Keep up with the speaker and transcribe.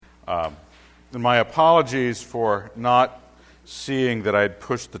And my apologies for not seeing that I'd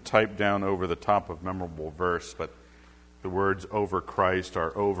pushed the type down over the top of memorable verse, but the words over Christ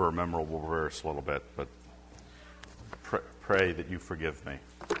are over memorable verse a little bit, but pray that you forgive me.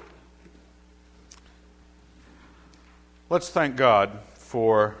 Let's thank God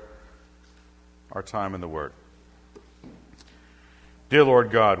for our time in the Word. Dear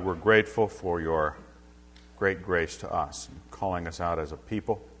Lord God, we're grateful for your great grace to us, in calling us out as a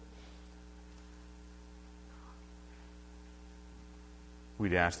people.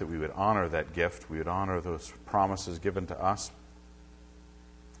 We'd ask that we would honor that gift. We would honor those promises given to us.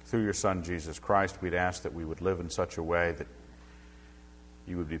 Through your Son, Jesus Christ, we'd ask that we would live in such a way that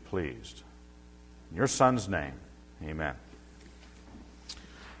you would be pleased. In your Son's name, amen.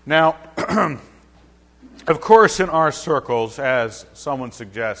 Now, of course, in our circles, as someone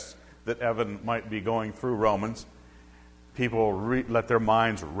suggests that Evan might be going through Romans, people let their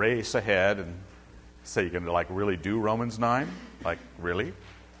minds race ahead and say, you're going to really do Romans 9? Really?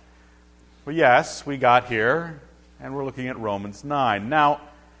 Well, yes, we got here, and we're looking at Romans 9. Now,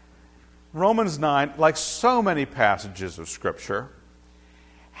 Romans 9, like so many passages of Scripture,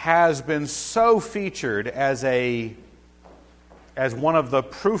 has been so featured as one of the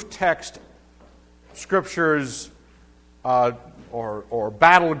proof text scriptures or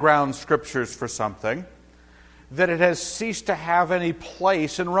battleground scriptures for something, that it has ceased to have any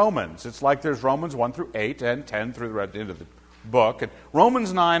place in Romans. It's like there's Romans 1 through 8 and 10 through the end of the book. And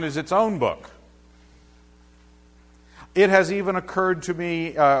Romans 9 is its own book. It has even occurred to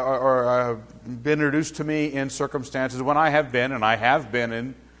me or been introduced to me in circumstances when I have been, and I have been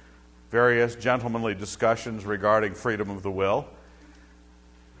in various gentlemanly discussions regarding freedom of the will,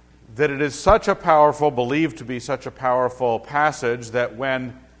 that it is such a powerful, believed to be such a powerful passage that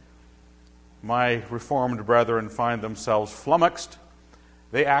when my Reformed brethren find themselves flummoxed,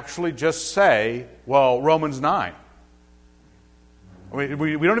 they actually just say, well, Romans 9. I mean,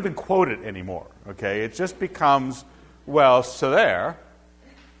 we don't even quote it anymore, okay? It just becomes, well, so there.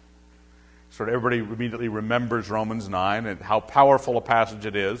 Sort of everybody immediately remembers Romans 9 and how powerful a passage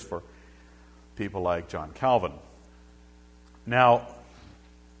it is for people like John Calvin. Now,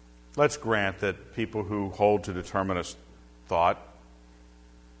 let's grant that people who hold to determinist thought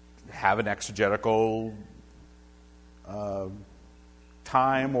have an exegetical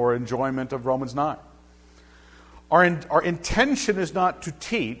time or enjoyment of Romans 9. Our intention is not to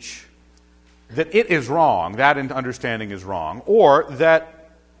teach that it is wrong, that understanding is wrong, or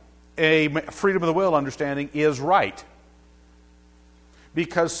that a freedom of the will understanding is right.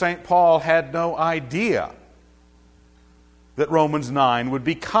 Because St. Paul had no idea that Romans 9 would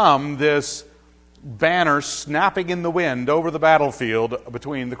become this banner snapping in the wind over the battlefield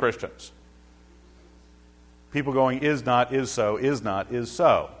between the Christians. People going, is not, is so, is not, is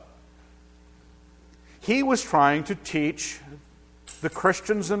so. He was trying to teach the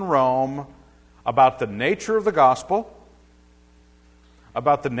Christians in Rome about the nature of the gospel,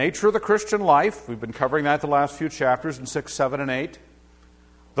 about the nature of the Christian life. We've been covering that the last few chapters in 6, 7, and 8.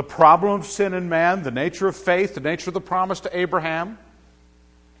 The problem of sin in man, the nature of faith, the nature of the promise to Abraham.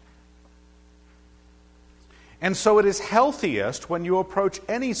 And so it is healthiest when you approach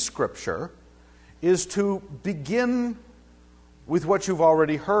any scripture is to begin with what you've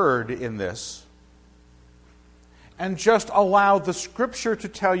already heard in this and just allow the scripture to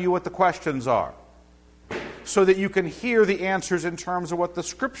tell you what the questions are so that you can hear the answers in terms of what the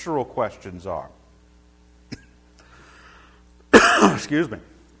scriptural questions are. Excuse me.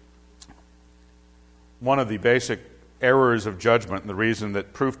 One of the basic errors of judgment and the reason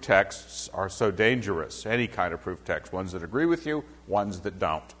that proof texts are so dangerous, any kind of proof text, ones that agree with you, ones that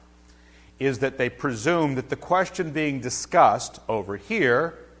don't, is that they presume that the question being discussed over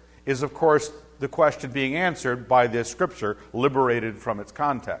here is, of course, the question being answered by this scripture liberated from its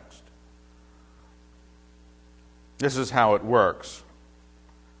context. This is how it works.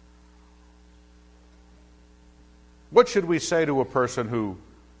 What should we say to a person who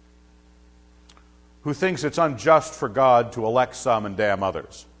thinks it's unjust for God to elect some and damn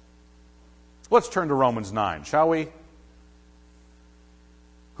others? Let's turn to Romans 9, shall we?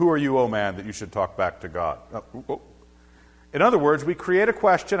 Who are you, O man, that you should talk back to God? In other words, we create a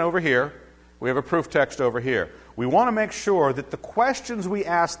question over here. We have a proof text over here. We want to make sure that the questions we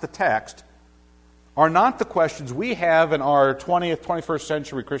ask the text are not the questions we have in our 20th, 21st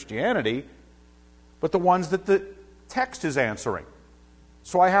century Christianity, but the ones that the text is answering.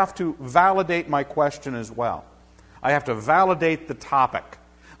 So I have to validate my question as well. I have to validate the topic.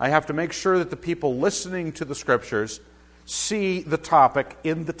 I have to make sure that the people listening to the Scriptures see the topic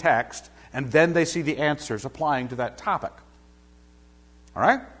in the text, and then they see the answers applying to that topic. All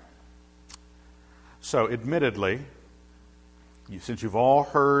right? So, admittedly, since you've all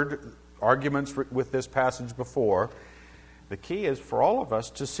heard arguments with this passage before, the key is for all of us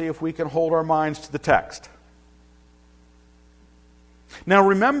to see if we can hold our minds to the text. Now,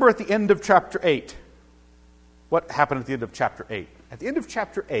 remember at the end of chapter 8, what happened at the end of chapter 8? At the end of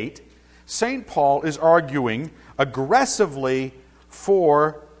chapter 8, St. Paul is arguing aggressively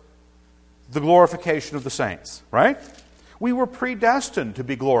for the glorification of the saints, right? We were predestined to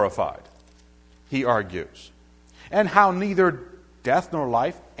be glorified, he argues. And how neither death nor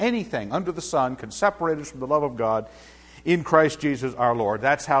life, anything under the sun, can separate us from the love of God in Christ Jesus our Lord.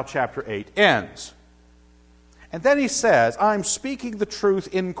 That's how chapter 8 ends. And then he says, I'm speaking the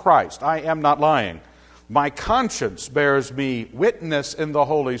truth in Christ. I am not lying. My conscience bears me witness in the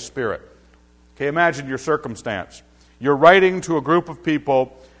Holy Spirit. Okay, imagine your circumstance. You're writing to a group of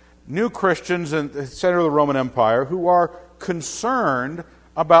people, new Christians in the center of the Roman Empire, who are concerned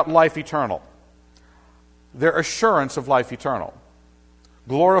about life eternal. Their assurance of life eternal.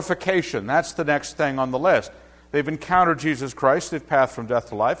 Glorification, that's the next thing on the list. They've encountered Jesus Christ, they've passed from death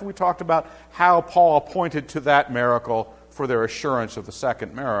to life, and we talked about how Paul pointed to that miracle for their assurance of the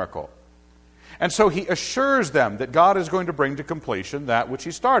second miracle. And so he assures them that God is going to bring to completion that which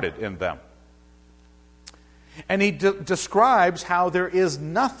he started in them. And he describes how there is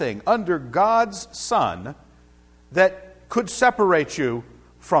nothing under God's sun that could separate you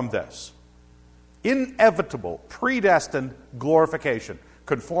from this. Inevitable, predestined glorification,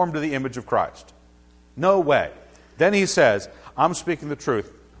 conformed to the image of Christ. No way. Then he says, I'm speaking the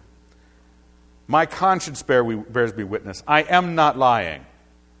truth. My conscience bears me witness. I am not lying.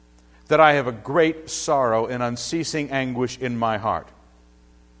 That I have a great sorrow and unceasing anguish in my heart.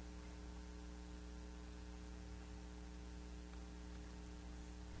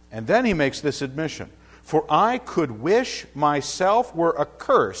 And then he makes this admission. For I could wish myself were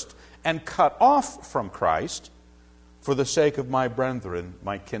accursed and cut off from Christ for the sake of my brethren,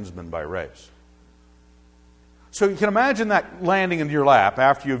 my kinsmen by race. So you can imagine that landing in your lap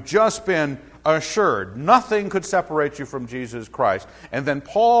after you've just been assured nothing could separate you from Jesus Christ. And then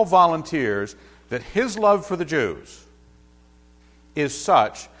Paul volunteers that his love for the Jews is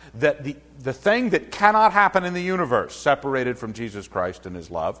such that the thing that cannot happen in the universe, separated from Jesus Christ and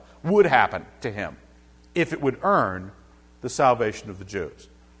his love, would happen to him if it would earn the salvation of the Jews,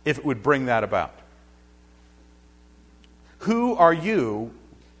 if it would bring that about. Who are you?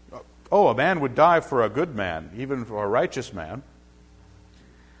 Oh, a man would die for a good man, even for a righteous man.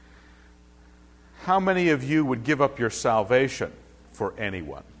 How many of you would give up your salvation for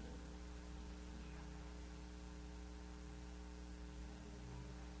anyone?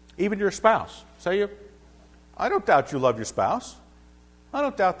 Even your spouse. Say you, I don't doubt you love your spouse. I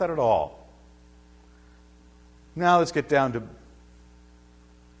don't doubt that at all. Now let's get down to,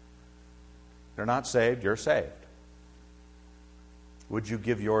 they're not saved, you're saved. Would you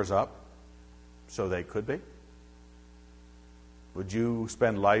give yours up so they could be? Would you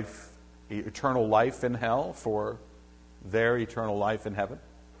spend eternal life in hell for their eternal life in heaven,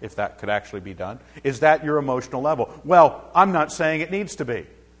 if that could actually be done? Is that your emotional level? Well, I'm not saying it needs to be.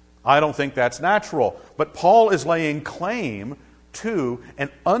 I don't think that's natural. But Paul is laying claim to an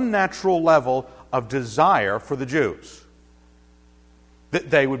unnatural level of desire for the Jews, that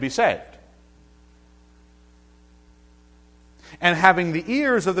they would be saved. And having the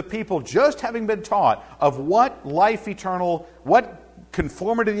ears of the people just having been taught of what life eternal, what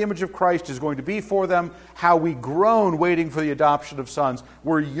conformity to the image of Christ is going to be for them, how we groan waiting for the adoption of sons.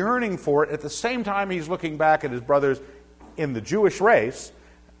 We're yearning for it. At the same time, he's looking back at his brothers in the Jewish race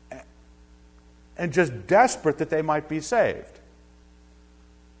and just desperate that they might be saved.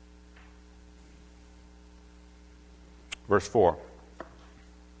 Verse 4.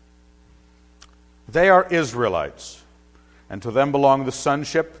 They are Israelites, and to them belong the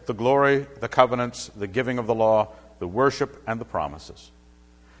sonship, the glory, the covenants, the giving of the law, the worship, and the promises.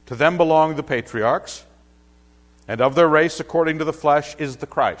 To them belong the patriarchs, and of their race according to the flesh is the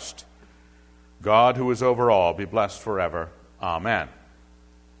Christ. God, who is over all, be blessed forever. Amen.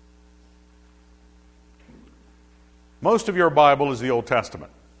 Most of your Bible is the Old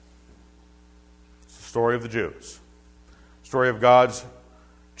Testament. It's the story of the Jews. Story of God's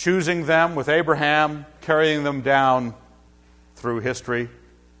choosing them with Abraham, carrying them down through history,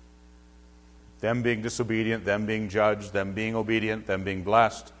 them being disobedient, them being judged, them being obedient, them being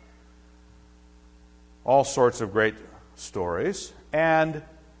blessed. All sorts of great stories. And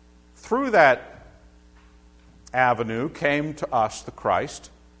through that avenue came to us the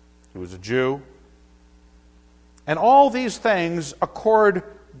Christ, who was a Jew. And all these things accord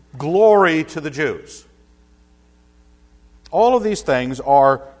glory to the Jews. All of these things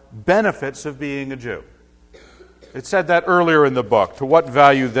are benefits of being a Jew. It said that earlier in the book. To what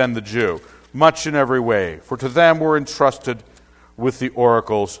value then the Jew? Much in every way, for to them were entrusted with the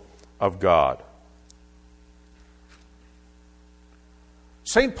oracles of God.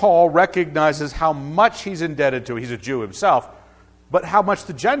 St. Paul recognizes how much he's indebted to, he's a Jew himself, but how much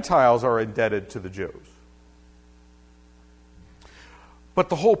the Gentiles are indebted to the Jews. But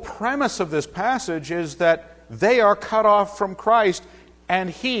the whole premise of this passage is that they are cut off from Christ, and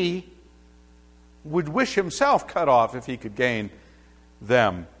he would wish himself cut off if he could gain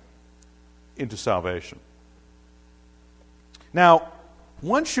them into salvation. Now,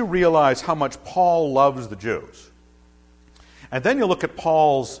 once you realize how much Paul loves the Jews, and then you look at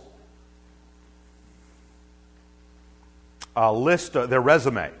Paul's list, their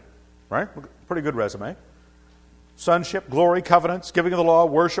resume, right? Pretty good resume. Sonship, glory, covenants, giving of the law,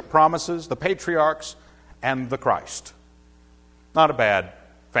 worship, promises, the patriarchs, and the Christ. Not a bad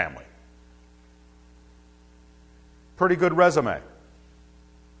family. Pretty good resume.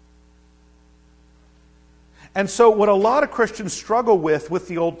 And so what a lot of Christians struggle with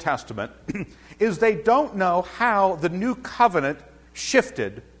the Old Testament is they don't know how the new covenant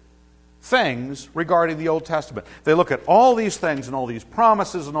shifted things regarding the Old Testament. They look at all these things and all these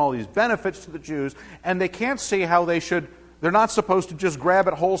promises and all these benefits to the Jews, and they can't see how they're not supposed to just grab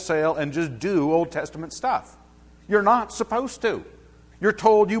it wholesale and just do Old Testament stuff. You're not supposed to. You're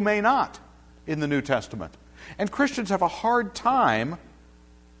told you may not in the New Testament. And Christians have a hard time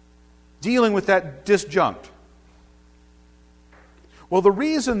dealing with that disjunct. Well, the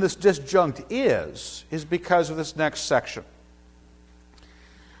reason this disjunct is because of this next section.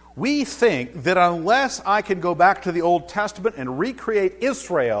 We think that unless I can go back to the Old Testament and recreate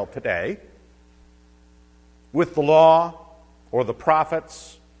Israel today with the law or the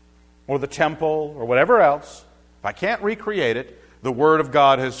prophets or the temple or whatever else, if I can't recreate it, the Word of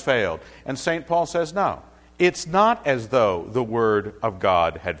God has failed. And St. Paul says, no, it's not as though the Word of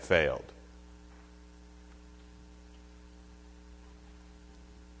God had failed.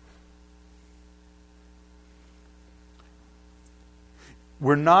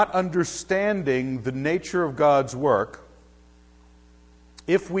 We're not understanding the nature of God's work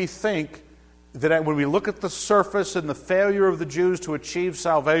if we think that when we look at the surface and the failure of the Jews to achieve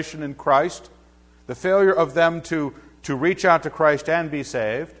salvation in Christ, the failure of them to reach out to Christ and be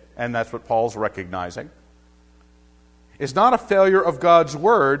saved, and that's what Paul's recognizing, is not a failure of God's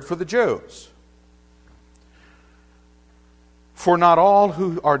word for the Jews. For not all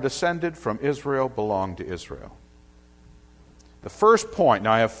who are descended from Israel belong to Israel. The first point,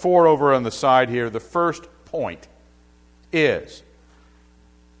 now I have 4 over on the side here. The first point is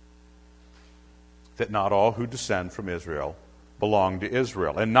that not all who descend from Israel belong to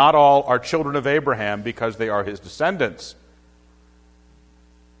Israel. And not all are children of Abraham because they are his descendants.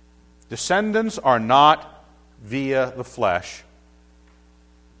 Descendants are not via the flesh.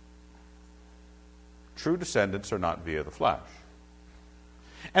 True descendants are not via the flesh.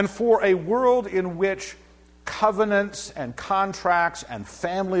 And for a world in which covenants and contracts and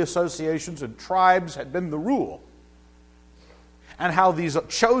family associations and tribes had been the rule, and how these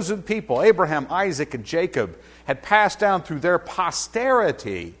chosen people, Abraham, Isaac, and Jacob, had passed down through their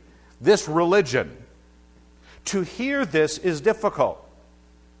posterity this religion, to hear this is difficult.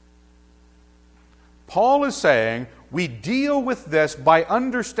 Paul is saying we deal with this by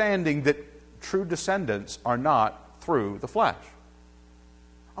understanding that true descendants are not through the flesh.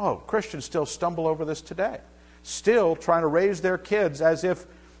 Oh, Christians still stumble over this today. Still trying to raise their kids as if,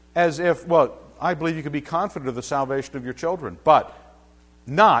 well, I believe you can be confident of the salvation of your children, but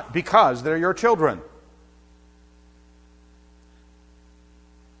not because they're your children,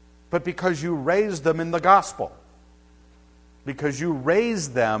 but because you raised them in the gospel, because you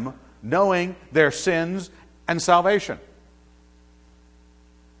raised them knowing their sins and salvation.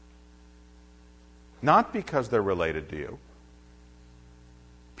 Not because they're related to you.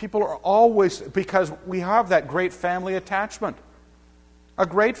 People are always, because we have that great family attachment. A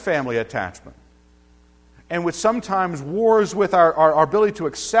great family attachment. And with sometimes wars with our ability to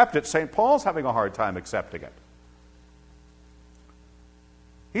accept it, St. Paul's having a hard time accepting it.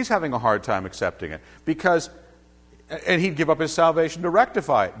 He's having a hard time accepting it. Because, and he'd give up his salvation to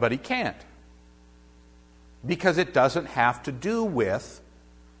rectify it, but he can't. Because it doesn't have to do with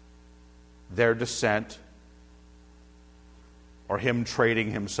their descent or him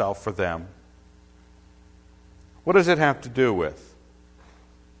trading himself for them. What does it have to do with?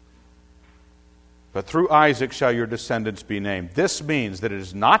 But through Isaac shall your descendants be named. This means that it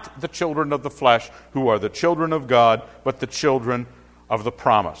is not the children of the flesh who are the children of God, but the children of the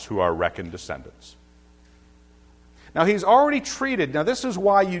promise who are reckoned descendants. Now, he's already treated, now this is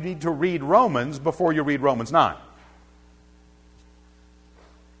why you need to read Romans before you read Romans 9.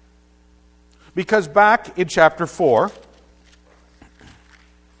 Because back in chapter 4,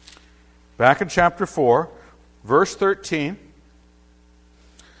 verse 13,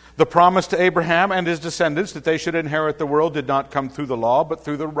 the promise to Abraham and his descendants that they should inherit the world did not come through the law, but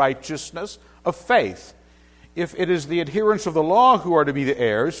through the righteousness of faith. If it is the adherents of the law who are to be the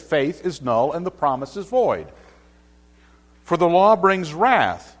heirs, faith is null and the promise is void. For the law brings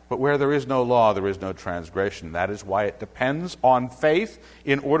wrath, but where there is no law, there is no transgression. That is why it depends on faith,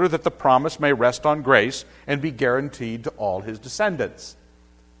 in order that the promise may rest on grace and be guaranteed to all his descendants.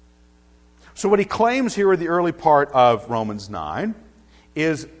 So what he claims here in the early part of Romans 9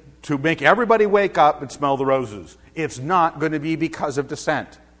 is to make everybody wake up and smell the roses. It's not going to be because of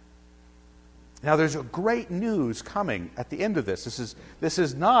descent. Now there's a great news coming at the end of this. This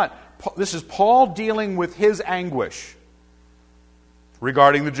is Paul dealing with his anguish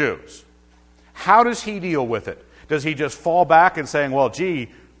regarding the Jews. How does he deal with it? Does he just fall back and saying, well, gee,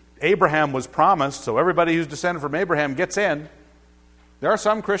 Abraham was promised, so everybody who's descended from Abraham gets in? There are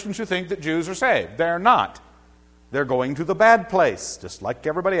some Christians who think that Jews are saved. They're not. They're going to the bad place, just like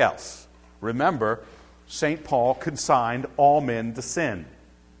everybody else. Remember, St. Paul consigned all men to sin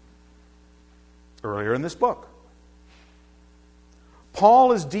earlier in this book.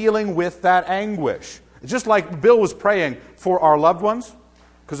 Paul is dealing with that anguish. Just like Bill was praying for our loved ones,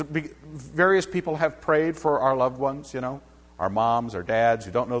 because various people have prayed for our loved ones, our moms, our dads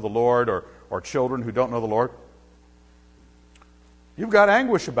who don't know the Lord, or children who don't know the Lord. You've got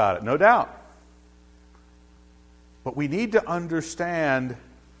anguish about it, no doubt. But we need to understand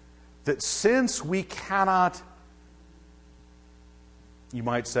that since we cannot, you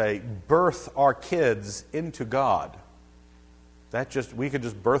might say, birth our kids into God, we can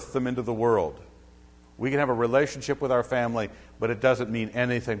just birth them into the world. We can have a relationship with our family, but it doesn't mean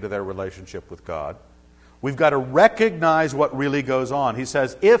anything to their relationship with God. We've got to recognize what really goes on. He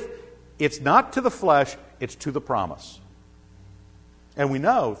says, if it's not to the flesh, it's to the promise. And we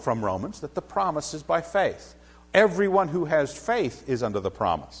know from Romans that the promise is by faith. Everyone who has faith is under the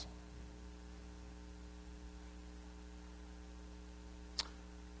promise.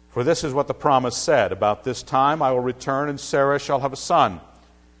 For this is what the promise said, about this time I will return and Sarah shall have a son.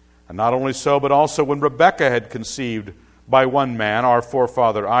 And not only so, but also when Rebekah had conceived by one man, our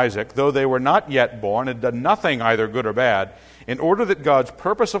forefather Isaac, though they were not yet born and done nothing either good or bad, in order that God's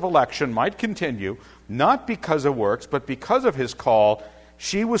purpose of election might continue, not because of works, but because of his call,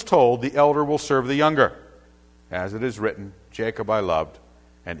 she was told, the elder will serve the younger. As it is written, Jacob I loved,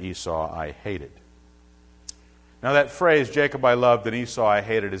 and Esau I hated. Now that phrase, Jacob I loved and Esau I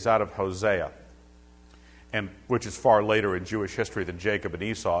hated, is out of Hosea, and which is far later in Jewish history than Jacob and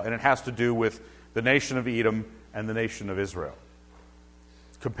Esau, and it has to do with the nation of Edom and the nation of Israel.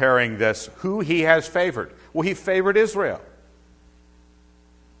 Comparing this, who he has favored. Well, he favored Israel.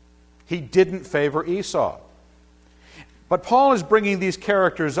 He didn't favor Esau. But Paul is bringing these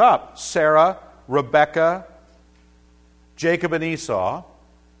characters up, Sarah, Rebekah, Jacob and Esau,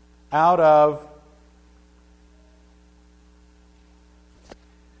 out of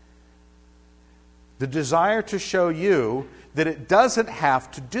the desire to show you that it doesn't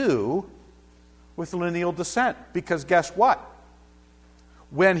have to do with lineal descent. Because guess what?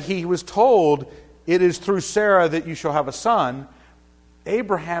 When he was told, it is through Sarah that you shall have a son,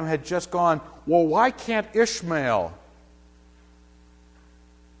 Abraham had just gone, well, why can't Ishmael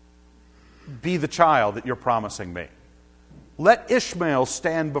be the child that you're promising me? Let Ishmael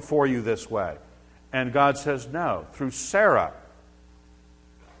stand before you this way. And God says, no, through Sarah.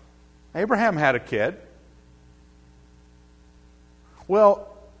 Abraham had a kid. Well,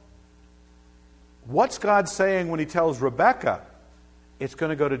 what's God saying when he tells Rebekah it's going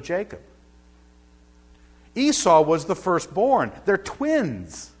to go to Jacob? Esau was the firstborn. They're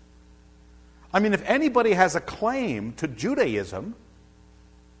twins. I mean, if anybody has a claim to Judaism,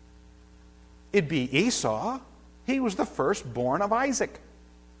 it'd be Esau. He was the firstborn of Isaac.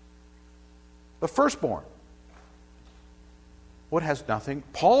 The firstborn. What has nothing?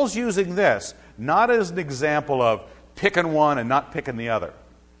 Paul's using this not as an example of picking one and not picking the other.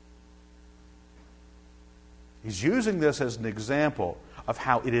 He's using this as an example of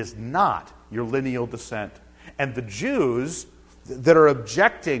how it is not your lineal descent. And the Jews that are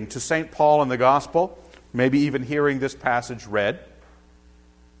objecting to St. Paul in the gospel, maybe even hearing this passage read,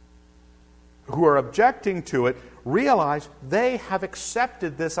 who are objecting to it, realize they have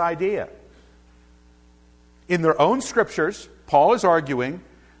accepted this idea. In their own scriptures, Paul is arguing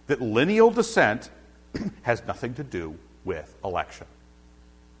that lineal descent has nothing to do with election.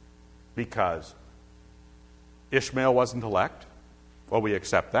 Because Ishmael wasn't elect. Well, we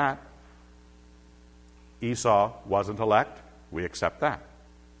accept that. Esau wasn't elect. We accept that.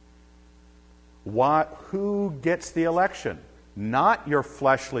 Who gets the election? Not your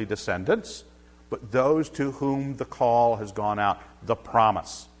fleshly descendants, but those to whom the call has gone out. The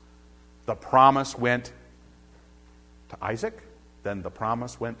promise. The promise went to Isaac, then the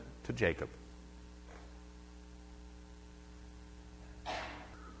promise went to Jacob.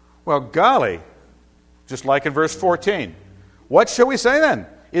 Well, golly, just like in verse 14, what shall we say then?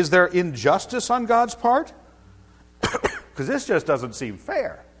 Is there injustice on God's part? Because this just doesn't seem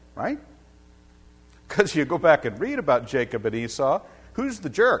fair, right? Because you go back and read about Jacob and Esau, who's the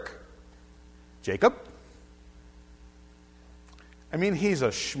jerk? Jacob? I mean, he's a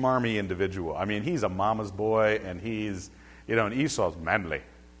schmarmy individual. I mean, he's a mama's boy, and and Esau's manly.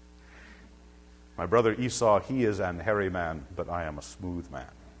 My brother Esau, he is an hairy man, but I am a smooth man.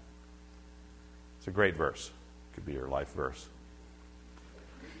 It's a great verse. It could be your life verse.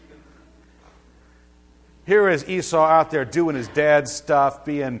 Here is Esau out there doing his dad's stuff,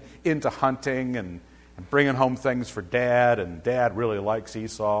 being into hunting and bringing home things for Dad, and Dad really likes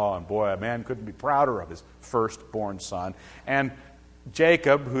Esau, and boy, a man couldn't be prouder of his firstborn son. And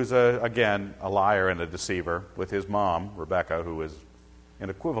Jacob, who's, again, a liar and a deceiver, with his mom, Rebekah, who is an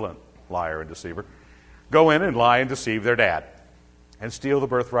equivalent liar and deceiver, go in and lie and deceive their dad and steal the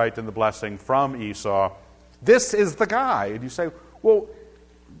birthright and the blessing from Esau. This is the guy. And you say, well,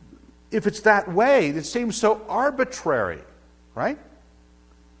 if it's that way, it seems so arbitrary, right?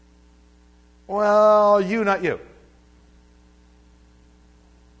 Well, not you.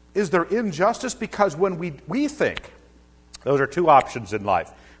 Is there injustice? Because when we think, those are two options in life.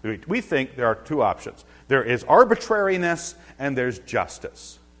 We think there are two options. There is arbitrariness and there's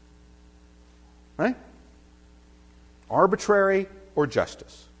justice. Right? Arbitrary or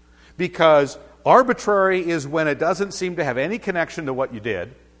justice. Because arbitrary is when it doesn't seem to have any connection to what you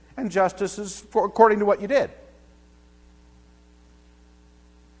did, and justice is according to what you did.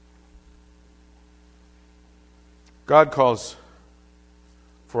 God calls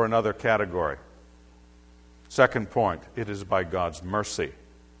for another category. Second point, it is by God's mercy.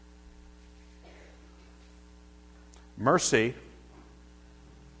 Mercy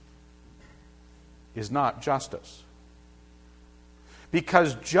is not justice.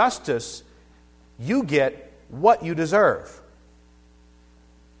 Because justice, you get what you deserve.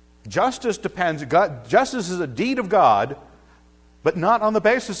 Justice depends. Justice is a deed of God, but not on the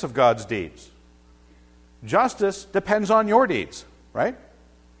basis of God's deeds. Justice depends on your deeds, right?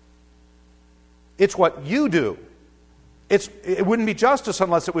 It's what you do. It wouldn't be justice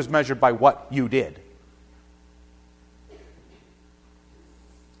unless it was measured by what you did.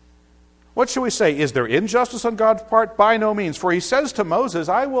 What shall we say? Is there injustice on God's part? By no means. For he says to Moses,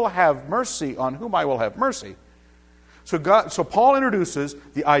 I will have mercy on whom I will have mercy. So Paul introduces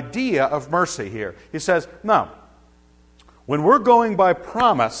the idea of mercy here. He says, no, when we're going by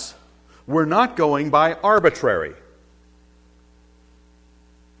promise, we're not going by arbitrary.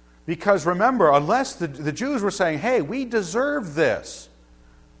 Because remember, unless the Jews were saying, hey, we deserve this.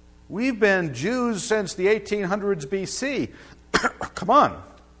 We've been Jews since the 1800s BC. Come on.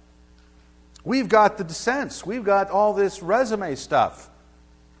 We've got the descents. We've got all this resume stuff.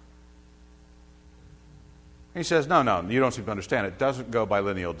 He says, no, you don't seem to understand. It doesn't go by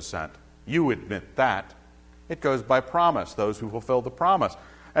lineal descent. You admit that. It goes by promise, those who fulfill the promise.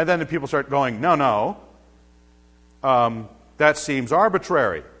 And then the people start going, no, that seems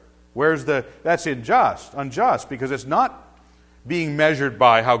arbitrary. That's unjust, because it's not being measured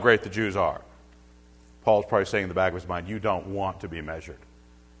by how great the Jews are. Paul's probably saying in the back of his mind, you don't want to be measured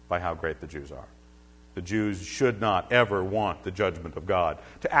by how great the Jews are. The Jews should not ever want the judgment of God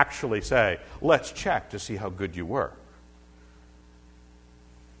to actually say, let's check to see how good you were.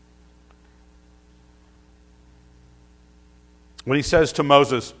 When he says to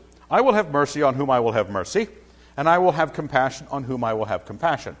Moses, I will have mercy on whom I will have mercy, and I will have compassion on whom I will have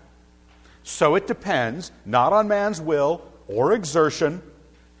compassion. So it depends not on man's will or exertion,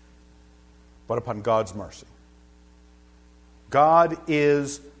 but upon God's mercy. God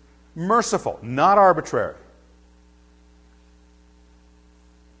is merciful, not arbitrary.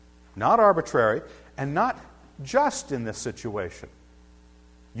 Not arbitrary, and not just in this situation.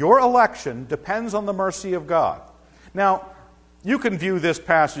 Your election depends on the mercy of God. Now, you can view this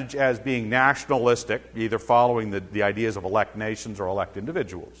passage as being nationalistic, either following the ideas of elect nations or elect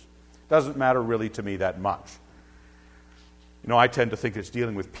individuals. Doesn't matter really to me that much. I tend to think it's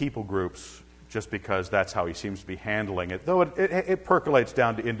dealing with people groups just because that's how he seems to be handling it, though it percolates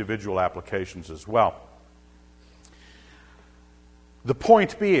down to individual applications as well. The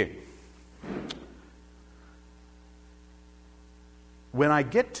point being, when I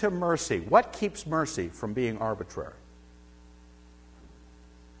get to mercy, what keeps mercy from being arbitrary?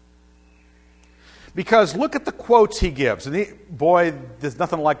 Because look at the quotes he gives. And boy, there's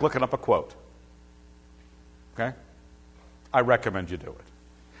nothing like looking up a quote. Okay? I recommend you do it.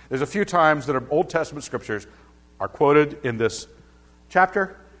 There's a few times that Old Testament scriptures are quoted in this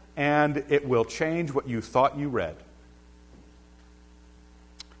chapter, and it will change what you thought you read.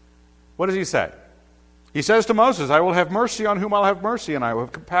 What does he say? He says to Moses, I will have mercy on whom I'll have mercy, and I will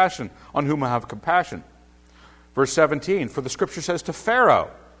have compassion on whom I have compassion. Verse 17, for the scripture says to Pharaoh,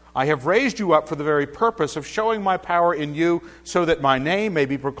 I have raised you up for the very purpose of showing my power in you, so that my name may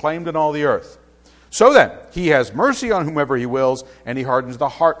be proclaimed in all the earth. So then, he has mercy on whomever he wills, and he hardens the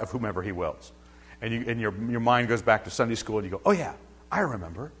heart of whomever he wills. And your mind goes back to Sunday school, and you go, oh yeah, I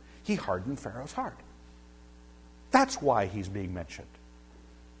remember. He hardened Pharaoh's heart. That's why he's being mentioned.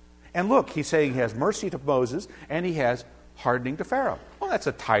 And look, he's saying he has mercy to Moses, and he has hardening to Pharaoh. Well, that's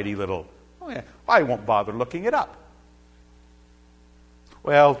a tidy little, oh yeah, I won't bother looking it up.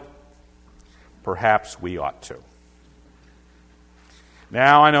 Well, perhaps we ought to.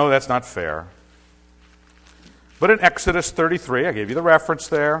 Now, I know that's not fair. But in Exodus 33, I gave you the reference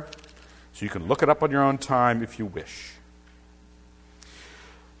there, so you can look it up on your own time if you wish.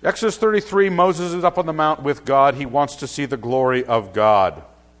 Exodus 33, Moses is up on the mount with God. He wants to see the glory of God.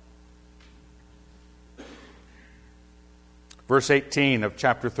 Verse 18 of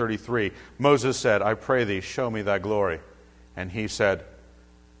chapter 33, Moses said, I pray thee, show me thy glory. And he said,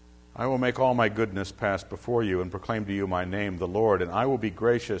 I will make all my goodness pass before you and proclaim to you my name, the Lord, and I will be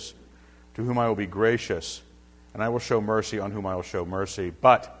gracious to whom I will be gracious, and I will show mercy on whom I will show mercy.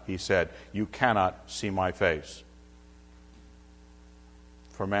 But, he said, you cannot see my face,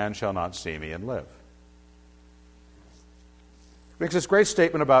 for man shall not see me and live. He makes this great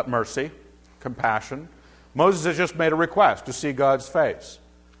statement about mercy, compassion. Moses has just made a request to see God's face.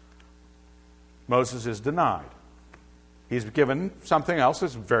 Moses is denied. He's given something else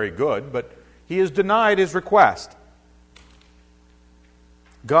that's very good, but he is denied his request.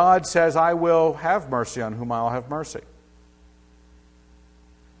 God says, I will have mercy on whom I'll have mercy.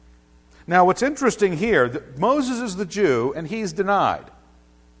 Now, what's interesting here, that Moses is the Jew, and he's denied.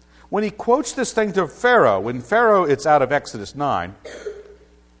 When he quotes this thing to Pharaoh, it's out of Exodus 9,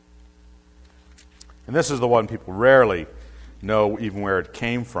 and this is the one people rarely know even where it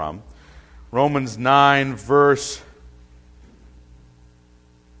came from. Romans 9, verse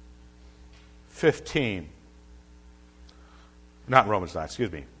 15. Not Romans 9,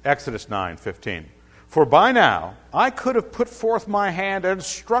 excuse me. Exodus 9, 15. For by now I could have put forth my hand and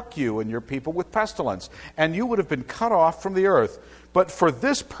struck you and your people with pestilence, and you would have been cut off from the earth. But for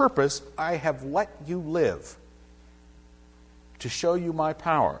this purpose I have let you live, to show you my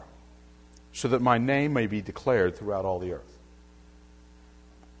power, so that my name may be declared throughout all the earth.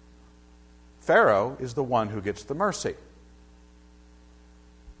 Pharaoh is the one who gets the mercy.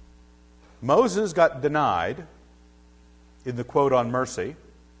 Moses got denied in the quote on mercy,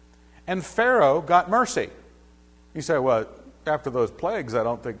 and Pharaoh got mercy. You say, well, after those plagues, I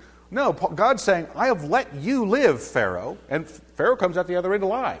don't think... No, God's saying, I have let you live, Pharaoh, and Pharaoh comes out the other end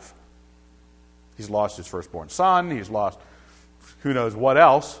alive. He's lost his firstborn son, he's lost who knows what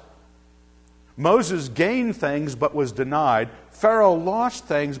else. Moses gained things but was denied. Pharaoh lost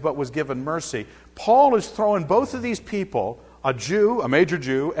things but was given mercy. Paul is throwing both of these people, a Jew, a major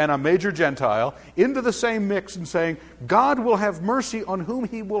Jew, and a major Gentile, into the same mix and saying, God will have mercy on whom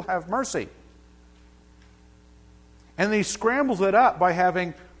he will have mercy. And he scrambles it up by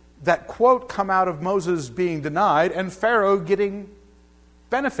having that quote come out of Moses being denied and Pharaoh getting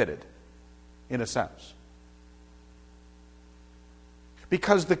benefited, in a sense.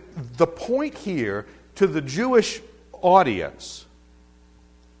 Because the point here to the Jewish audience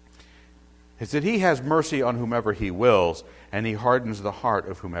is that he has mercy on whomever he wills, and he hardens the heart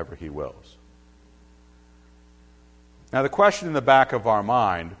of whomever he wills. Now, the question in the back of our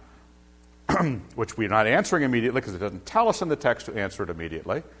mind, which we're not answering immediately because it doesn't tell us in the text to answer it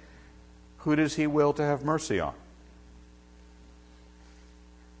immediately, who does he will to have mercy on?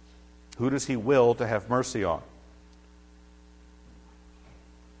 Who does he will to have mercy on?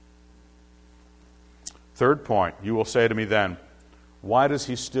 Third point, you will say to me then, why does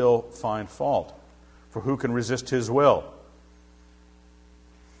he still find fault? For who can resist his will?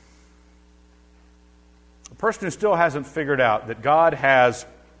 A person who still hasn't figured out that God has,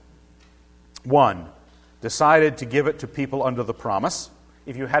 one, decided to give it to people under the promise.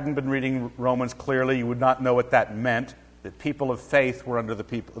 If you hadn't been reading Romans clearly, you would not know what that meant, that people of faith were under the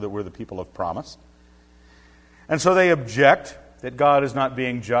people that were the people of promise. And so they object. that God is not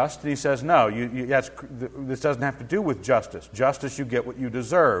being just? And he says, no, this doesn't have to do with justice. Justice, you get what you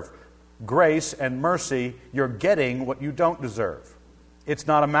deserve. Grace and mercy, you're getting what you don't deserve. It's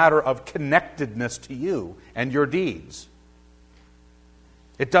not a matter of connectedness to you and your deeds.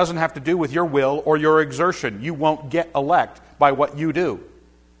 It doesn't have to do with your will or your exertion. You won't get elect by what you do.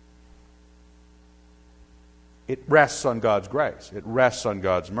 It rests on God's grace. It rests on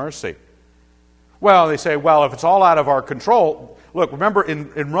God's mercy. Well, they say, well, if it's all out of our control... Look, remember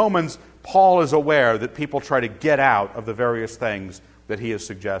in Romans, Paul is aware that people try to get out of the various things that he is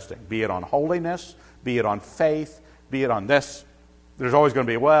suggesting. Be it on holiness, be it on faith, be it on this. There's always going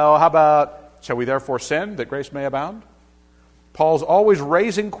to be, well, how about, shall we therefore sin that grace may abound? Paul's always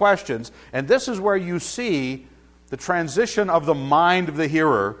raising questions, and this is where you see the transition of the mind of the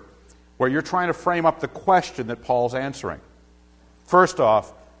hearer, where you're trying to frame up the question that Paul's answering. First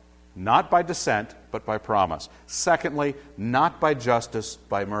off, not by dissent, but by promise. Secondly, not by justice,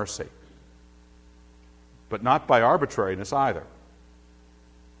 by mercy. But not by arbitrariness either.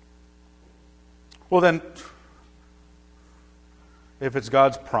 Well then, if it's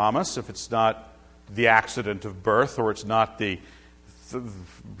God's promise, if it's not the accident of birth, or it's not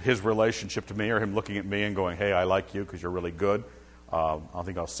his relationship to me, or him looking at me and going, hey, I like you because you're really good, I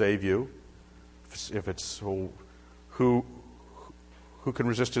think I'll save you. If it's who can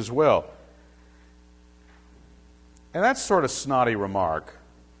resist his will? And that sort of snotty remark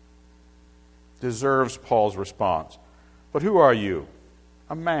deserves Paul's response. But who are you,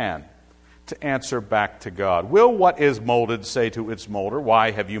 a man, to answer back to God? Will what is molded say to its molder,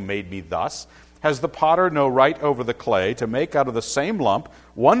 why have you made me thus? Has the potter no right over the clay to make out of the same lump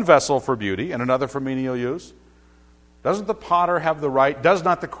one vessel for beauty and another for menial use? Doesn't the potter have the right, does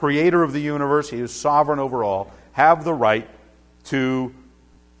not the creator of the universe, he is sovereign over all, have the right to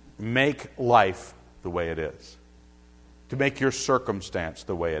make life the way it is? To make your circumstance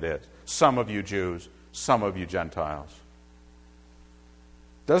the way it is? Some of you Jews, some of you Gentiles.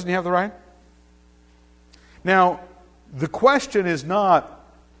 Doesn't he have the right? Now, the question is not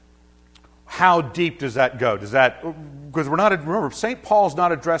how deep does that go? Because remember, St. Paul's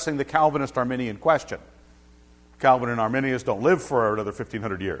not addressing the Calvinist Arminian question. Calvin and Arminius don't live for another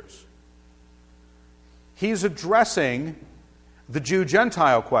 1,500 years. He's addressing the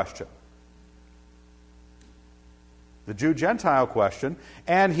Jew-Gentile question. The Jew-Gentile question,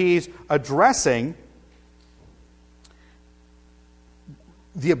 and he's addressing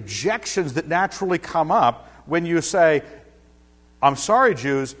the objections that naturally come up when you say, I'm sorry,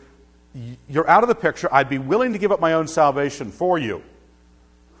 Jews, you're out of the picture. I'd be willing to give up my own salvation for you.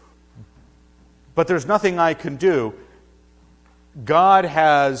 But there's nothing I can do. God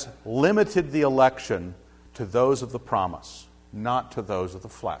has limited the election to those of the promise, not to those of the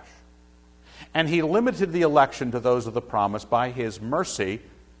flesh. And he limited the election to those of the promise by his mercy,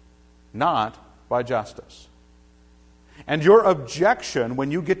 not by justice. And your objection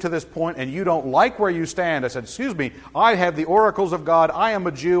when you get to this point and you don't like where you stand, I said, excuse me, I have the oracles of God, I am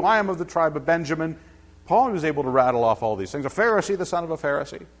a Jew, I am of the tribe of Benjamin. Paul was able to rattle off all these things. A Pharisee, the son of a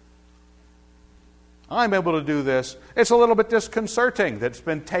Pharisee. I'm able to do this. It's a little bit disconcerting that it's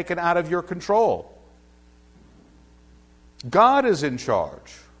been taken out of your control. God is in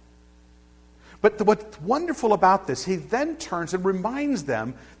charge. But what's wonderful about this, he then turns and reminds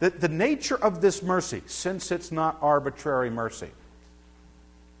them that the nature of this mercy, since it's not arbitrary mercy.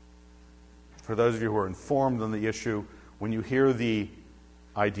 For those of you who are informed on the issue, when you hear the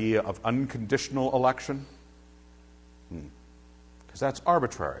idea of unconditional election, because that's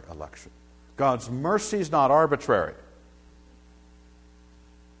arbitrary election. God's mercy is not arbitrary.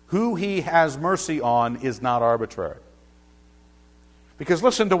 Who he has mercy on is not arbitrary. Because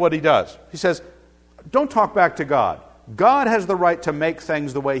listen to what he does. He says, don't talk back to God. God has the right to make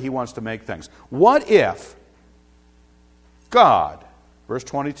things the way he wants to make things. What if God, verse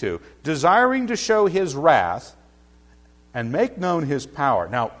 22, desiring to show his wrath and make known his power.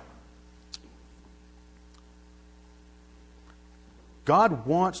 Now, God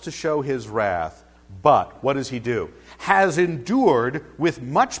wants to show his wrath, but what does he do? Has endured with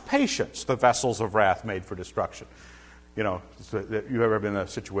much patience the vessels of wrath made for destruction. You know, you've ever been in a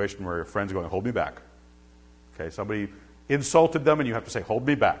situation where your friend's going, hold me back. Okay, somebody insulted them and you have to say, hold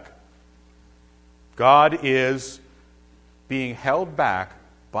me back. God is being held back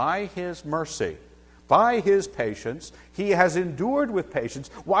by his mercy, by his patience. He has endured with patience.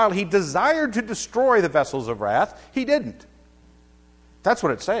 While he desired to destroy the vessels of wrath, he didn't. That's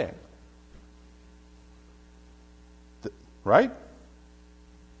what it's saying. Right?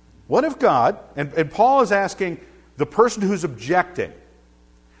 What if God, and Paul is asking the person who's objecting,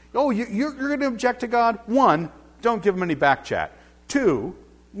 you're going to object to God? One, don't give him any back chat. 2,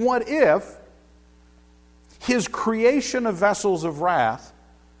 what if his creation of vessels of wrath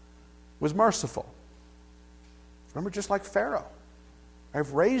was merciful? Remember, just like Pharaoh,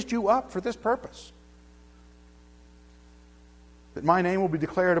 I've raised you up for this purpose, that my name will be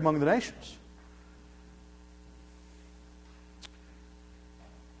declared among the nations.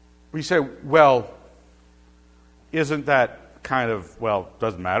 We say, well, isn't that kind of, well,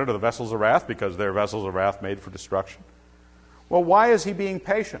 doesn't matter to the vessels of wrath because they're vessels of wrath made for destruction? Well, why is he being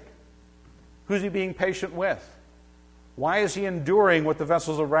patient? Who's he being patient with? Why is he enduring what the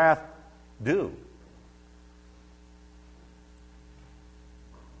vessels of wrath do?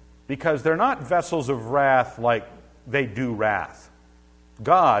 Because they're not vessels of wrath like they do wrath.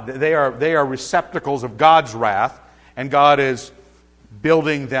 They are receptacles of God's wrath, and God is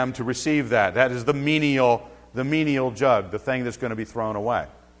building them to receive that. That is the menial jug, the thing that's going to be thrown away.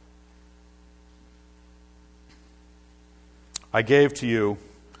 I gave to you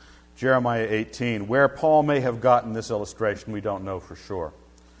Jeremiah 18. Where Paul may have gotten this illustration, we don't know for sure.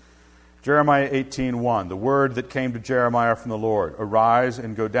 Jeremiah 18:1, the word that came to Jeremiah from the Lord, arise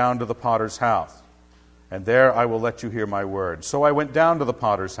and go down to the potter's house, and there I will let you hear my word. So I went down to the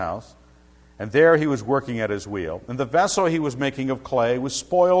potter's house, and there he was working at his wheel. And the vessel he was making of clay was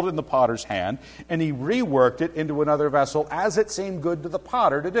spoiled in the potter's hand, and he reworked it into another vessel as it seemed good to the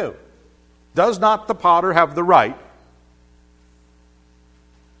potter to do. Does not the potter have the right?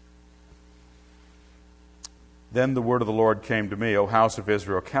 Then the word of the Lord came to me, O house of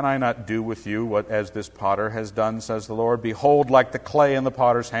Israel, can I not do with you what as this potter has done, says the Lord? Behold, like the clay in the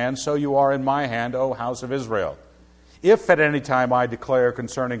potter's hand, so you are in my hand, O house of Israel. If at any time I declare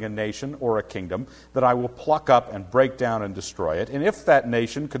concerning a nation or a kingdom that I will pluck up and break down and destroy it, and if that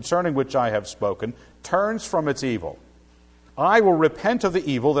nation concerning which I have spoken turns from its evil, I will repent of the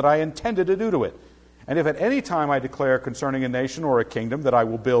evil that I intended to do to it. And if at any time I declare concerning a nation or a kingdom that I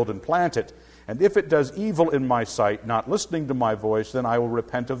will build and plant it, and if it does evil in my sight, not listening to my voice, then I will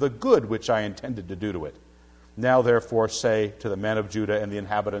repent of the good which I intended to do to it. Now therefore say to the men of Judah and the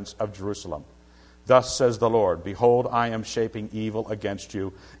inhabitants of Jerusalem, thus says the Lord, behold, I am shaping evil against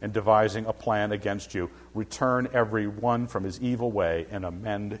you and devising a plan against you. Return every one from his evil way and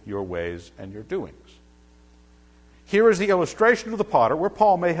amend your ways and your doings. Here is the illustration of the potter where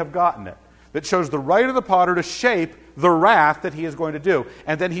Paul may have gotten it, that shows the right of the potter to shape the wrath that he is going to do.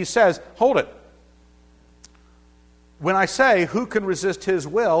 And then he says, hold it. When I say, who can resist his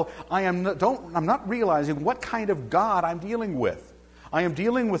will, I'm not realizing what kind of God I'm dealing with. I am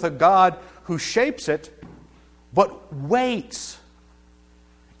dealing with a God who shapes it, but waits,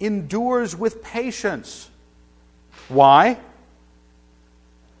 endures with patience. Why?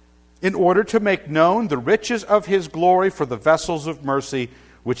 In order to make known the riches of his glory for the vessels of mercy,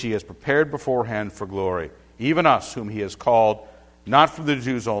 which he has prepared beforehand for glory, even us whom he has called, not from the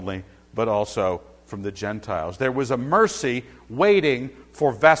Jews only, but also from the Gentiles. There was a mercy waiting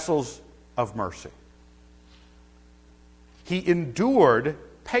for vessels of mercy. He endured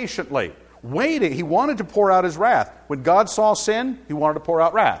patiently, waiting. He wanted to pour out his wrath. When God saw sin, he wanted to pour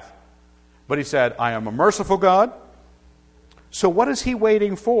out wrath. But he said, I am a merciful God. So what is he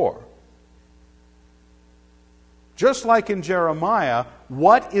waiting for? Just like in Jeremiah,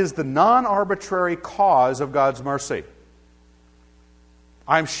 what is the non-arbitrary cause of God's mercy?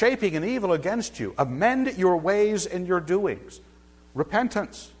 I'm shaping an evil against you. Amend your ways and your doings.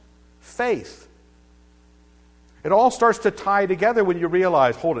 Repentance. Faith. It all starts to tie together when you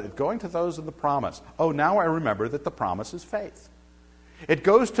realize, hold it, it's going to those in the promise. Oh, now I remember that the promise is faith. It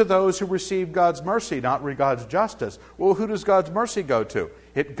goes to those who receive God's mercy, not God's justice. Well, who does God's mercy go to?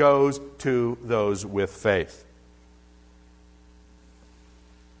 It goes to those with faith.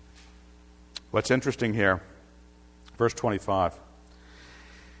 What's interesting here, verse 25.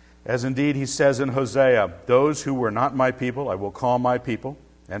 As indeed he says in Hosea, those who were not my people I will call my people,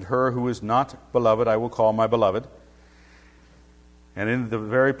 and her who is not beloved I will call my beloved. And in the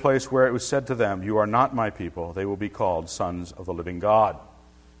very place where it was said to them, you are not my people, they will be called sons of the living God.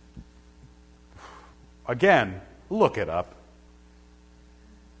 Again, look it up.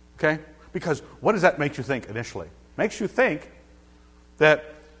 Okay? Because what does that make you think initially? It makes you think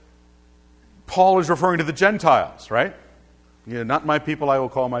that Paul is referring to the Gentiles, right? Not my people, I will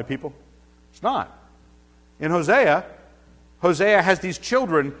call my people. It's not. In Hosea has these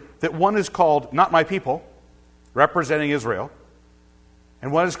children that one is called not my people, representing Israel,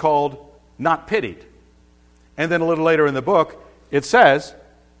 and one is called not pitied. And then a little later in the book, it says,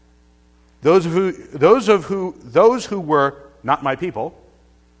 those who were not my people,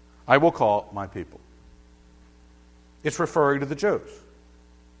 I will call my people. It's referring to the Jews.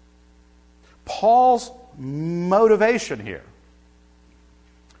 Paul's motivation here.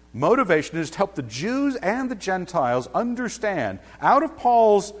 Motivation is to help the Jews and the Gentiles understand, out of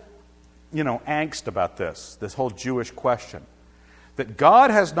Paul's, angst about this whole Jewish question, that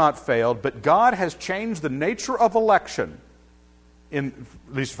God has not failed, but God has changed the nature of election, at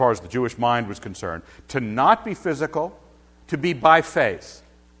least as far as the Jewish mind was concerned, to not be physical, to be by faith,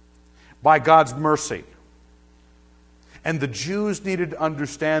 by God's mercy. And the Jews needed to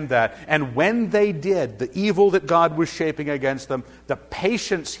understand that. And when they did, the evil that God was shaping against them, the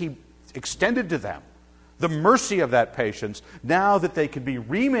patience He extended to them, the mercy of that patience, now that they could be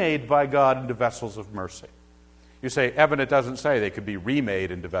remade by God into vessels of mercy. You say, Evan, it doesn't say they could be remade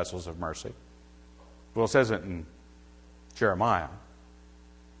into vessels of mercy. Well, it says it in Jeremiah.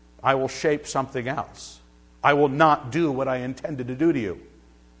 I will shape something else. I will not do what I intended to do to you.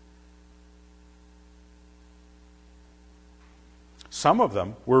 Some of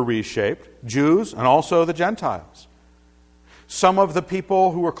them were reshaped, Jews and also the Gentiles. Some of the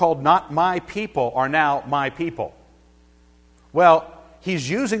people who were called not my people are now my people. Well, he's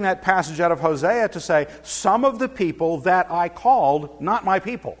using that passage out of Hosea to say, some of the people that I called not my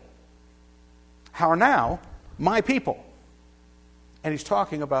people are now my people. And he's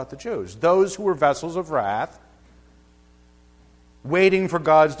talking about the Jews, those who were vessels of wrath, waiting for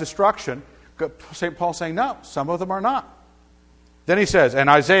God's destruction. St. Paul saying, no, some of them are not. Then he says, and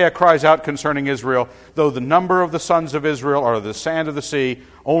Isaiah cries out concerning Israel, though the number of the sons of Israel are the sand of the sea,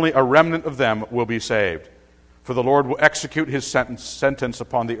 only a remnant of them will be saved. For the Lord will execute His sentence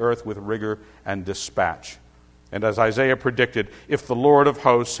upon the earth with rigor and dispatch. And as Isaiah predicted, if the Lord of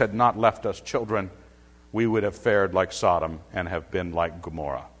hosts had not left us children, we would have fared like Sodom and have been like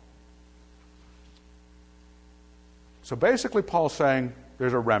Gomorrah. So basically Paul's saying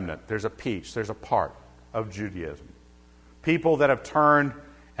there's a remnant, there's a piece, there's a part of Judaism. People that have turned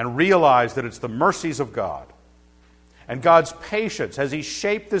and realized that it's the mercies of God and God's patience as He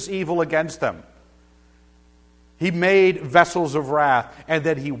shaped this evil against them. He made vessels of wrath, and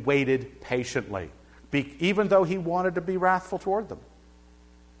that He waited patiently, even though He wanted to be wrathful toward them.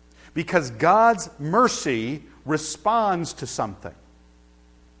 Because God's mercy responds to something.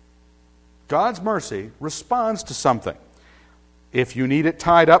 God's mercy responds to something. If you need it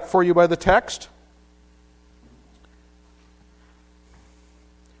tied up for you by the text,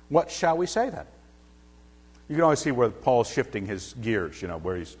 what shall we say then? You can always see where Paul's shifting his gears,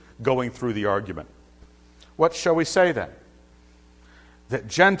 where he's going through the argument. What shall we say then? That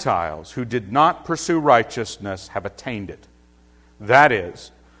Gentiles who did not pursue righteousness have attained it. That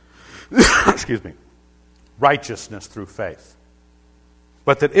is, righteousness through faith.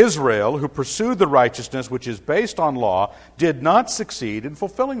 But that Israel, who pursued the righteousness which is based on law, did not succeed in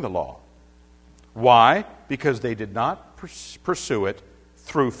fulfilling the law. Why? Because they did not pursue it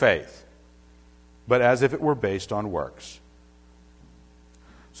through faith, but as if it were based on works.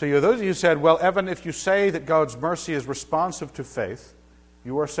 So those of you who said, well, Evan, if you say that God's mercy is responsive to faith,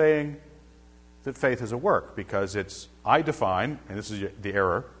 you are saying that faith is a work, because I define, and this is the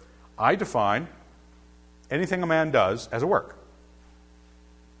error, I define anything a man does as a work.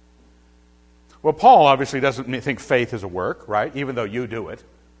 Well, Paul obviously doesn't think faith is a work, right? Even though you do it,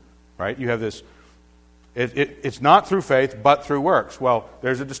 right? You have this, it's not through faith, but through works. Well,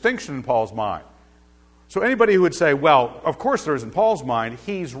 there's a distinction in Paul's mind. So anybody who would say, well, of course there is in Paul's mind,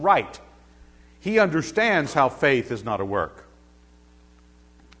 he's right. He understands how faith is not a work.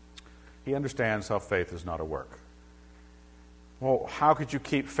 He understands how faith is not a work. Well, how could you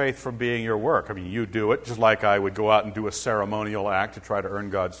keep faith from being your work? I mean, you do it, just like I would go out and do a ceremonial act to try to earn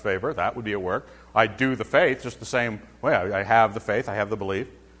God's favor. That would be a work. I do the faith just the same way. I have the faith, I have the belief.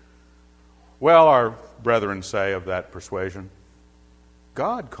 Well, our brethren say of that persuasion,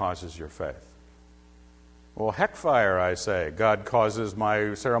 God causes your faith. Well, heck fire, I say. God causes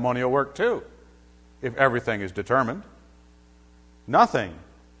my ceremonial work too, if everything is determined. Nothing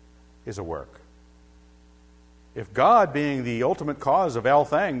is a work. If God, being the ultimate cause of all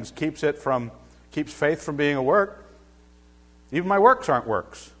things, keeps faith from being a work, even my works aren't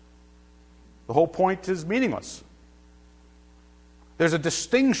works. The whole point is meaningless. There's a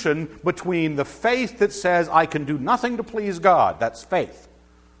distinction between the faith that says I can do nothing to please God. That's faith.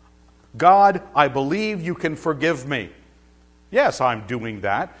 God, I believe you can forgive me. Yes, I'm doing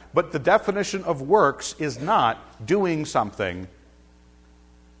that, but the definition of works is not doing something.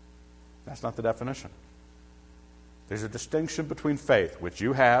 That's not the definition. There's a distinction between faith, which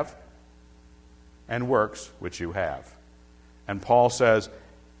you have, and works, which you have. And Paul says,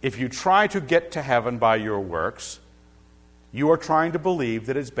 if you try to get to heaven by your works, you are trying to believe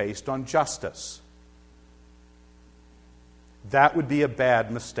that it's based on justice. That would be a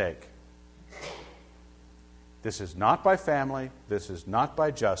bad mistake. This is not by family. This is not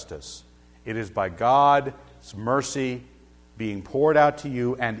by justice. It is by God's mercy being poured out to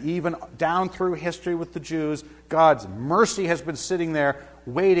you, and even down through history with the Jews, God's mercy has been sitting there,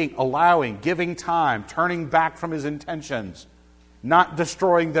 waiting, allowing, giving time, turning back from his intentions, not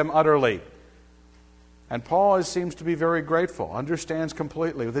destroying them utterly. And Paul seems to be very grateful, understands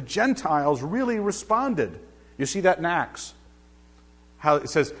completely. The Gentiles really responded. You see that in Acts. How it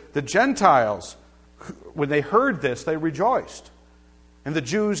says, the Gentiles, when they heard this, they rejoiced. And the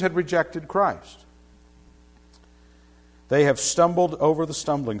Jews had rejected Christ. They have stumbled over the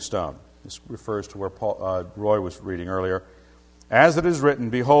stumbling stone. This refers to where Roy was reading earlier. As it is written,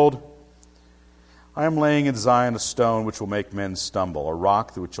 behold, I am laying in Zion a stone which will make men stumble, a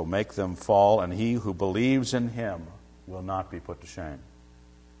rock which will make them fall, and he who believes in him will not be put to shame.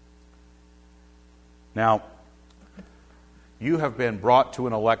 Now, you have been brought to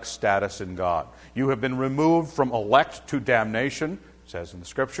an elect status in God. You have been removed from elect to damnation. It says in the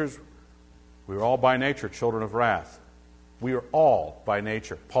Scriptures, we are all by nature children of wrath. We are all by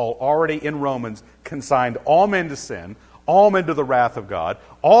nature. Paul already in Romans consigned all men to sin, all men to the wrath of God.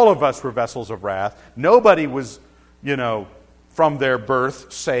 All of us were vessels of wrath. Nobody was, from their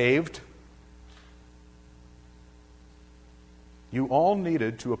birth saved. You all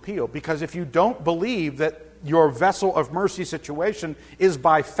needed to appeal, because if you don't believe that your vessel of mercy situation is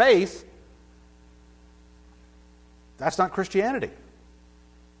by faith, that's not Christianity.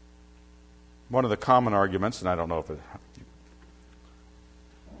 One of the common arguments, and I don't know if it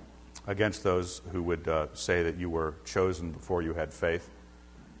against those who would say that you were chosen before you had faith,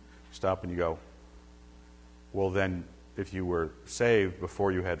 stop and you go, well then, if you were saved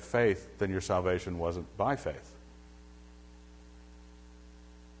before you had faith, then your salvation wasn't by faith.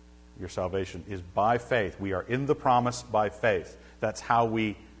 Your salvation is by faith. We are in the promise by faith. That's how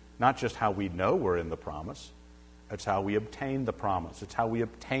we, not just how we know we're in the promise, it's how we obtain the promise. It's how we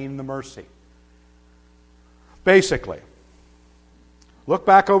obtain the mercy. Basically, look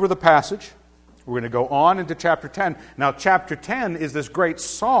back over the passage. We're going to go on into chapter 10. Now, chapter 10 is this great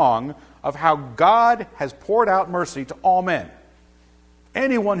song of how God has poured out mercy to all men.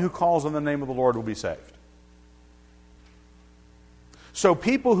 Anyone who calls on the name of the Lord will be saved. So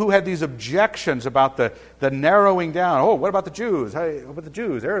people who had these objections about the narrowing down, oh, what about the Jews? Hey, what about the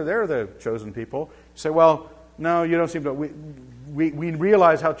Jews? They're the chosen people. You say, well, no, you don't seem to. We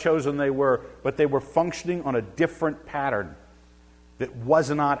realize how chosen they were, but they were functioning on a different pattern that was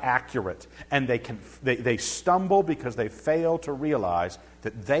not accurate. And they stumble because they fail to realize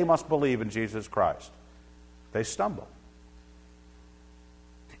that they must believe in Jesus Christ. They stumble.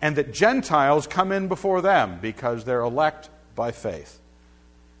 And that Gentiles come in before them because they're elect by faith.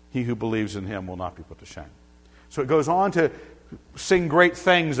 He who believes in him will not be put to shame. So it goes on to sing great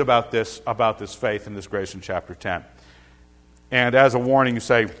things about this faith and this grace in chapter 10. And as a warning, you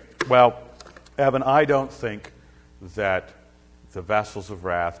say, well, Evan, I don't think that the vessels of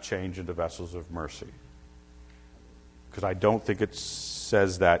wrath change into vessels of mercy. Because I don't think it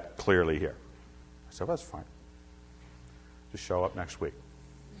says that clearly here. I said, well, that's fine. Just show up next week.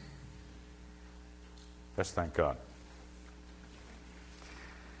 Let's thank God.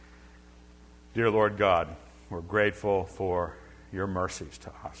 Dear Lord God, we're grateful for your mercies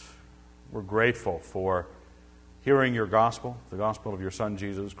to us. We're grateful for hearing your gospel, the gospel of your Son,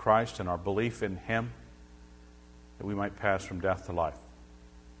 Jesus Christ, and our belief in him, that we might pass from death to life.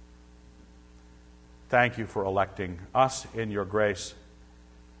 Thank you for electing us in your grace.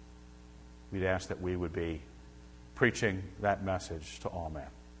 We'd ask that we would be preaching that message to all men.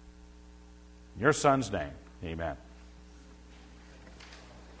 In your Son's name, amen.